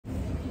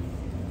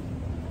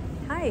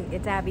Hi,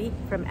 it's Abby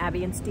from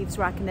Abby and Steve's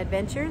Rockin'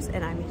 Adventures,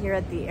 and I'm here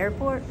at the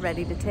airport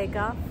ready to take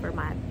off for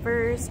my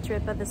first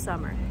trip of the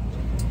summer.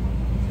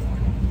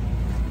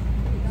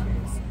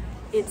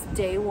 It's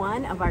day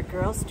one of our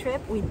girls'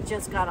 trip. We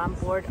just got on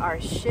board our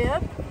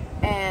ship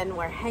and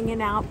we're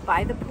hanging out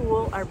by the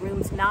pool. Our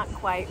room's not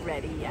quite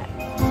ready yet.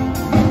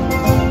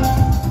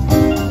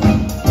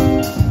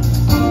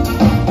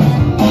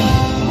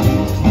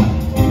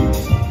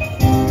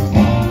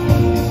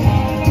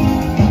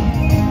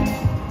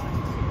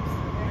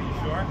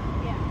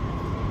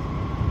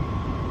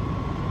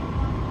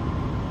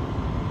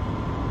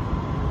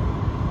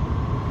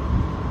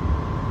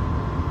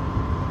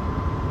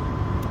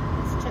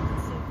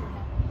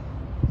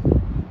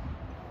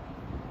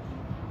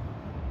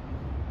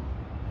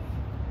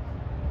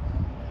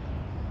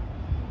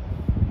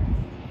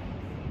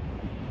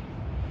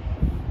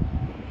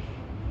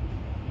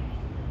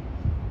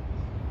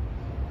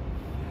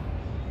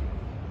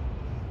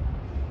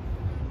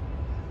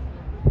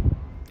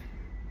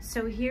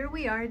 So here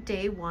we are,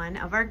 day one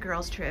of our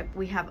girls trip.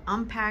 We have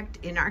unpacked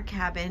in our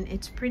cabin.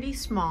 It's pretty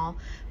small,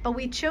 but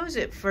we chose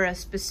it for a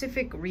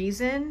specific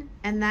reason,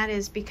 and that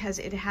is because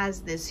it has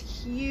this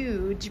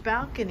huge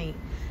balcony.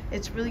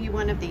 It's really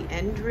one of the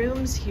end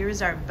rooms.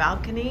 Here's our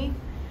balcony.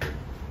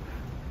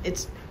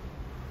 It's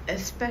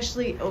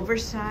especially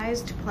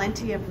oversized,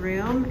 plenty of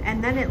room,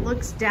 and then it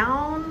looks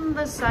down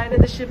the side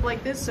of the ship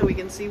like this so we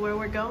can see where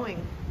we're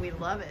going. We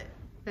love it.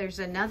 There's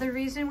another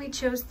reason we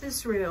chose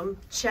this room.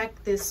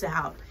 Check this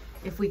out.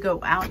 If we go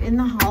out in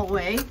the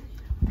hallway,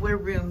 we're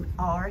room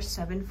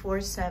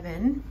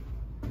R747.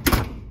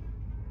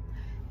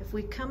 If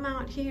we come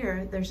out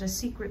here, there's a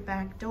secret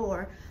back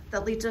door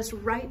that leads us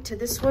right to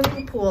the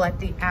swimming pool at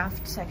the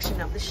aft section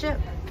of the ship.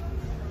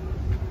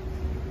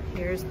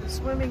 Here's the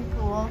swimming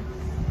pool.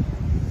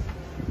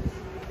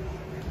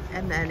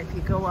 And then if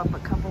you go up a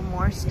couple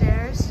more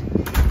stairs,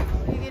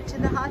 you get to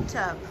the hot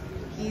tub.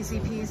 Easy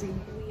peasy.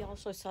 We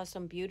also saw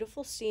some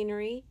beautiful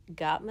scenery,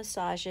 got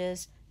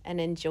massages, and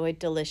enjoyed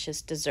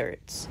delicious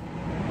desserts.